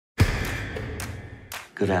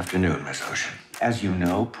Good afternoon, Miss Ocean. As you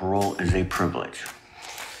know, parole is a privilege.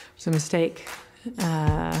 It's a mistake,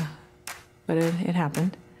 but it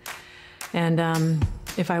happened. And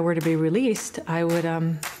if I were to be released, I would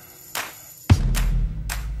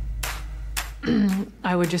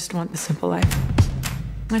I would just want the simple life.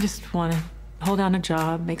 I just want to hold down a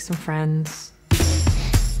job, make some friends,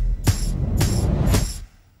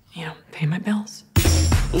 you know, pay my bills.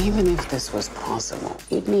 Even if this was possible,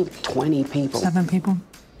 you'd need 20 people. 7 people.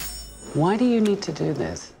 Why do you need to do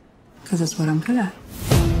this? Because it's what I'm good at.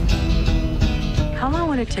 How long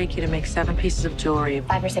would it take you to make 7 pieces of jewelry?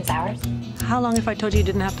 5 or 6 hours. How long if I told you you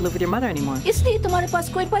didn't have to live with your mother anymore? इसलिए तुम्हारे पास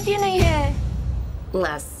कोई पति नहीं है.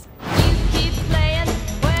 Less.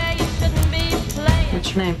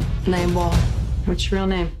 What's your name? Name Ball. What's your real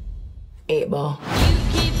name? 8 Ball.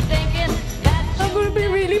 I'm gonna be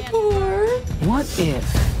really poor. What if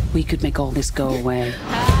we could make all this go away?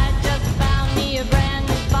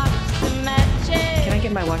 Can I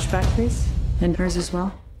get my watch back, please? And hers as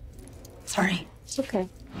well? Sorry. It's okay.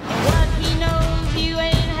 I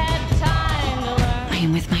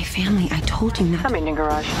am with my family. I told you not. Come in your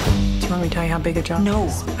garage. Do you want me to tell you how big the job No,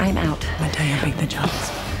 is? I'm out. I'm gonna tell you how big the job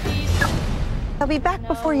is. I'll be back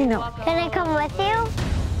before you know it. Can I come with you?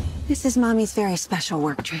 This is Mommy's very special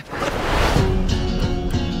work trip.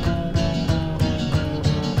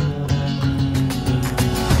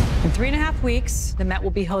 In 3.5 weeks, the Met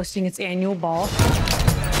will be hosting its annual ball.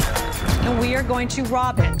 And we are going to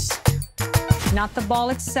rob it. Not the ball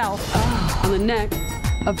itself. On the neck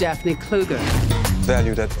of Daphne Kluger.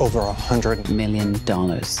 Valued at over $100 million.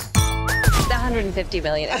 150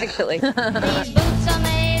 million, actually.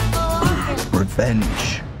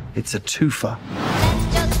 Revenge. It's a twofer.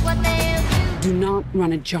 Do not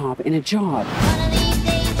run a job in a job.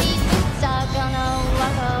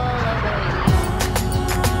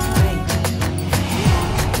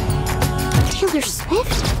 Taylor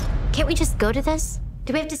Swift? Can't we just go to this?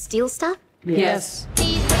 Do we have to steal stuff? Yes.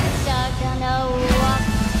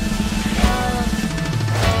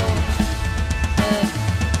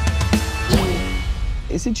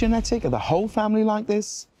 Is it genetic? Are the whole family like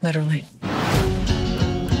this? Literally.